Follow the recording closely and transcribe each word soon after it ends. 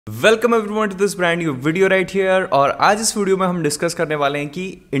Welcome everyone to this brand new video right here. और आज इस वीडियो में हम डिस्कस करने वाले हैं कि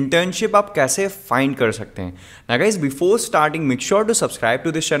इंटर्नशिप आप कैसे फाइंड कर सकते हैं। ना guys, before starting make sure to subscribe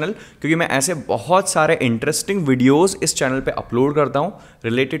to this channel, क्योंकि मैं ऐसे बहुत सारे इंटरेस्टिंग वीडियोस इस चैनल पे अपलोड करता हूं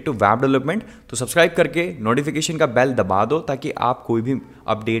रिलेटेड टू वेब डेवलपमेंट। तो सब्सक्राइब करके नोटिफिकेशन का बेल दबा दो ताकि आप कोई भी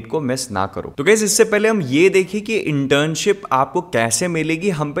अपडेट को मिस ना करो। तो गाइस, इससे पहले हम ये देखें कि इंटर्नशिप आपको कैसे मिलेगी।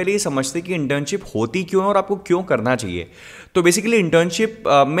 हम पहले ये समझते हैं कि इंटर्नशिप होती क्यों है और आपको क्यों करना चाहिए। तो बेसिकली इंटर्नशिप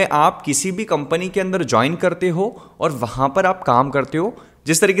में आप किसी भी कंपनी के अंदर ज्वाइन करते हो और वहां पर आप काम करते हो।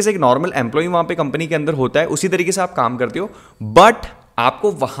 जिस तरीके से एक नॉर्मल एम्प्लॉय वहां पे कंपनी के अंदर होता है, उसी तरीके से आप काम करते हो, बट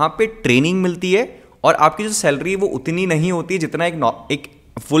आपको वहां पे ट्रेनिंग मिलती है और आपकी जो सैलरी है वो उतनी नहीं होती जितना एक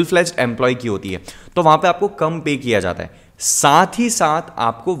फुल फ्लेज्ड एम्प्लॉय की होती है। तो वहां पे आपको कम पे किया जाता है, साथ ही साथ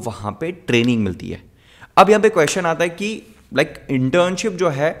आपको वहां पे ट्रेनिंग मिलती है। अब यहां पे क्वेश्चन आता है कि इंटर्नशिप जो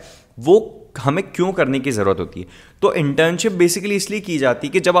है वो हमें क्यों करने की ज़रूरत होती है। तो इंटर्नशिप बेसिकली इसलिए की जाती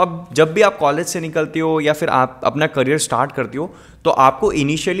है कि जब भी आप कॉलेज से निकलते हो या फिर आप अपना करियर स्टार्ट करते हो, तो आपको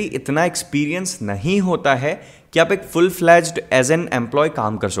इनिशियली इतना एक्सपीरियंस नहीं होता है कि आप एक full fledged as an employ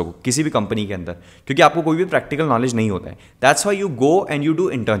काम कर सको किसी भी कंपनी के अंदर, क्योंकि आपको कोई भी प्रैक्टिकल नॉलेज नहीं होता है। That's why you go and you do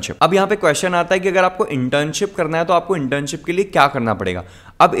internship. अब यहाँ पे क्वेश्चन आता है कि अगर आपको इंटर्नशिप करना है तो आपको इंटर्नशिप के लिए क्या करना पड़ेगा।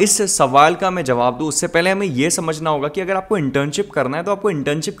 अब इस सवाल का मैं जवाब दूं उससे पहले हमें यह समझना होगा कि अगर आपको इंटर्नशिप करना है तो आपको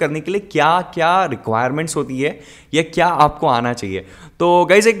इंटर्नशिप करने के लिए क्या क्या रिक्वायरमेंट्स होती है या क्या आपको आना चाहिए। तो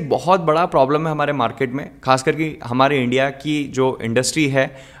गाइज, एक बहुत बड़ा प्रॉब्लम है हमारे मार्केट में, खास करके हमारे इंडिया की जो इंडस्ट्री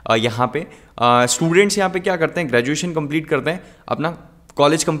है यहाँ पे स्टूडेंट्स यहाँ पे क्या करते हैं, ग्रेजुएशन कंप्लीट करते हैं, अपना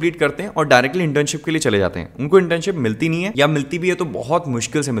कॉलेज कंप्लीट करते हैं और डायरेक्टली इंटर्नशिप के लिए चले जाते हैं। उनको इंटर्नशिप मिलती नहीं है, या मिलती भी है तो बहुत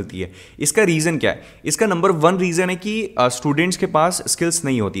मुश्किल से मिलती है। इसका रीज़न क्या है? इसका नंबर 1 रीज़न है कि स्टूडेंट्स के पास स्किल्स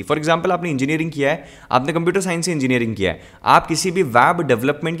नहीं होती। फॉर एग्जांपल, आपने इंजीनियरिंग किया है, आपने कंप्यूटर साइंस से इंजीनियरिंग किया है, आप किसी भी वेब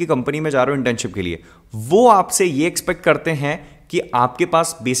डेवलपमेंट की कंपनी में जा रहे हो इंटर्नशिप के लिए, वो आपसे ये एक्सपेक्ट करते हैं कि आपके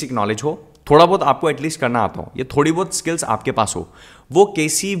पास बेसिक नॉलेज हो, थोड़ा बहुत आपको एटलीस्ट करना आता हो, या थोड़ी बहुत स्किल्स आपके पास हो। वो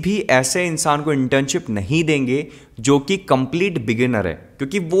किसी भी ऐसे इंसान को इंटर्नशिप नहीं देंगे जो कि कंप्लीट बिगिनर है,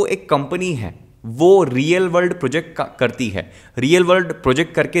 क्योंकि वो एक कंपनी है, वो रियल वर्ल्ड प्रोजेक्ट करती है, रियल वर्ल्ड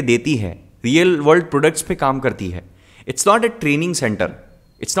प्रोजेक्ट करके देती है, रियल वर्ल्ड प्रोडक्ट्स पे काम करती है। It's not a training centre,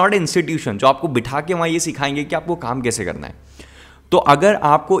 it's not a institution जो आपको बिठा के वहाँ ये सिखाएंगे कि आपको काम कैसे करना है। तो अगर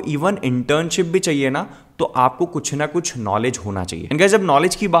आपको इवन इंटर्नशिप भी चाहिए ना, तो आपको कुछ ना कुछ नॉलेज होना चाहिए। एंड गाइस, जब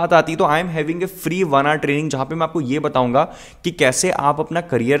नॉलेज की बात आती है तो I am having a free 1 our training, जहां पे मैं आपको ये बताऊंगा कि कैसे आप अपना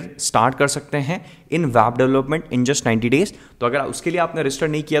करियर स्टार्ट कर सकते हैं इन web development in just 90 days. तो अगर उसके लिए आपने रजिस्टर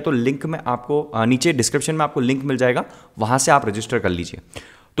नहीं किया तो लिंक में आपको नीचे डिस्क्रिप्शन में आपको लिंक मिल जाएगा, वहां से आप रजिस्टर कर लीजिए।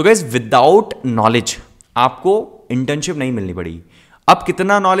 तो गाइस, विदाउट नॉलेज आपको इंटर्नशिप नहीं मिलनी पड़ेगी। अब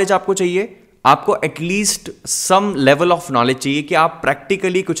कितना नॉलेज आपको चाहिए? आपको at least some level of knowledge चाहिए कि आप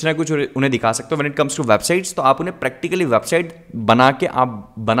प्रैक्टिकली कुछ ना कुछ उन्हें दिखा सकते हो। When it comes to websites, तो आप उन्हें प्रैक्टिकली वेबसाइट बना के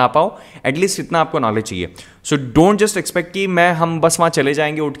आप बना पाओ, एटलीस्ट इतना आपको नॉलेज चाहिए। सो डोंट जस्ट एक्सपेक्ट कि हम बस वहाँ चले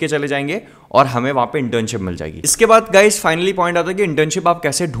जाएंगे, उठ के चले जाएंगे और हमें वहाँ पे इंटर्नशिप मिल जाएगी। इसके बाद गाइस, फाइनली पॉइंट आता है कि इंटर्नशिप आप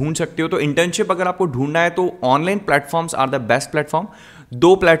कैसे ढूंढ सकते हो। तो इंटर्नशिप अगर आपको ढूंढना है तो online platforms are the best platform.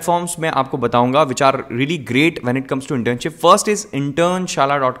 2 platforms मैं आपको बताऊंगा which are really great when it comes to internship. First is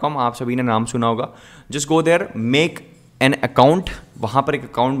internshala.com, आप सभी ने नाम सुना होगा। Just go there, make an account, वहाँ पर एक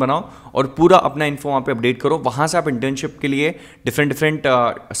अकाउंट बनाओ और पूरा अपना इन्फो वहाँ पे अपडेट करो। वहाँ से आप इंटर्नशिप के लिए डिफरेंट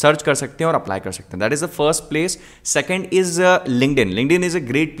सर्च कर सकते हैं और अप्लाई कर सकते हैं। That is the first place. Second is LinkedIn. LinkedIn is a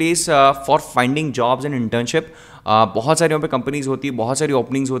great place for finding jobs and internship. बहुत सारी वहाँ पे कंपनीज होती है, बहुत सारी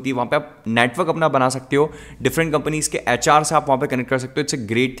ओपनिंग्स होती है, वहाँ पे आप नेटवर्क अपना बना सकते हो, डिफरेंट कंपनीज के HR से आप वहाँ पे कनेक्ट कर सकते हो। It's a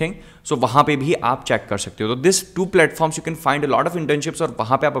great thing. सो वहाँ पे भी आप चेक कर सकते हो। तो this 2 platforms you can find a lot of internships और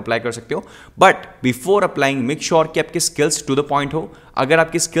वहाँ पे आप अप्लाई कर सकते हो। But before applying make sure कि आपकी स्किल्स टू द पॉइंट हो। अगर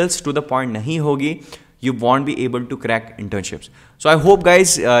आपकी स्किल्स टू द पॉइंट नहीं होगी, you won't be able to crack internships. So I hope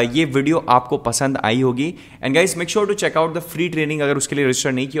guys ये वीडियो आपको पसंद आई होगी। And guys, make sure to check out the free training। अगर उसके लिए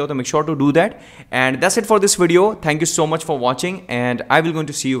रजिस्टर नहीं किया हो तो make sure to do that. And that's it for this video. Thank you so much for watching and I will going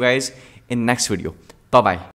to see you guys in next video. Bye bye.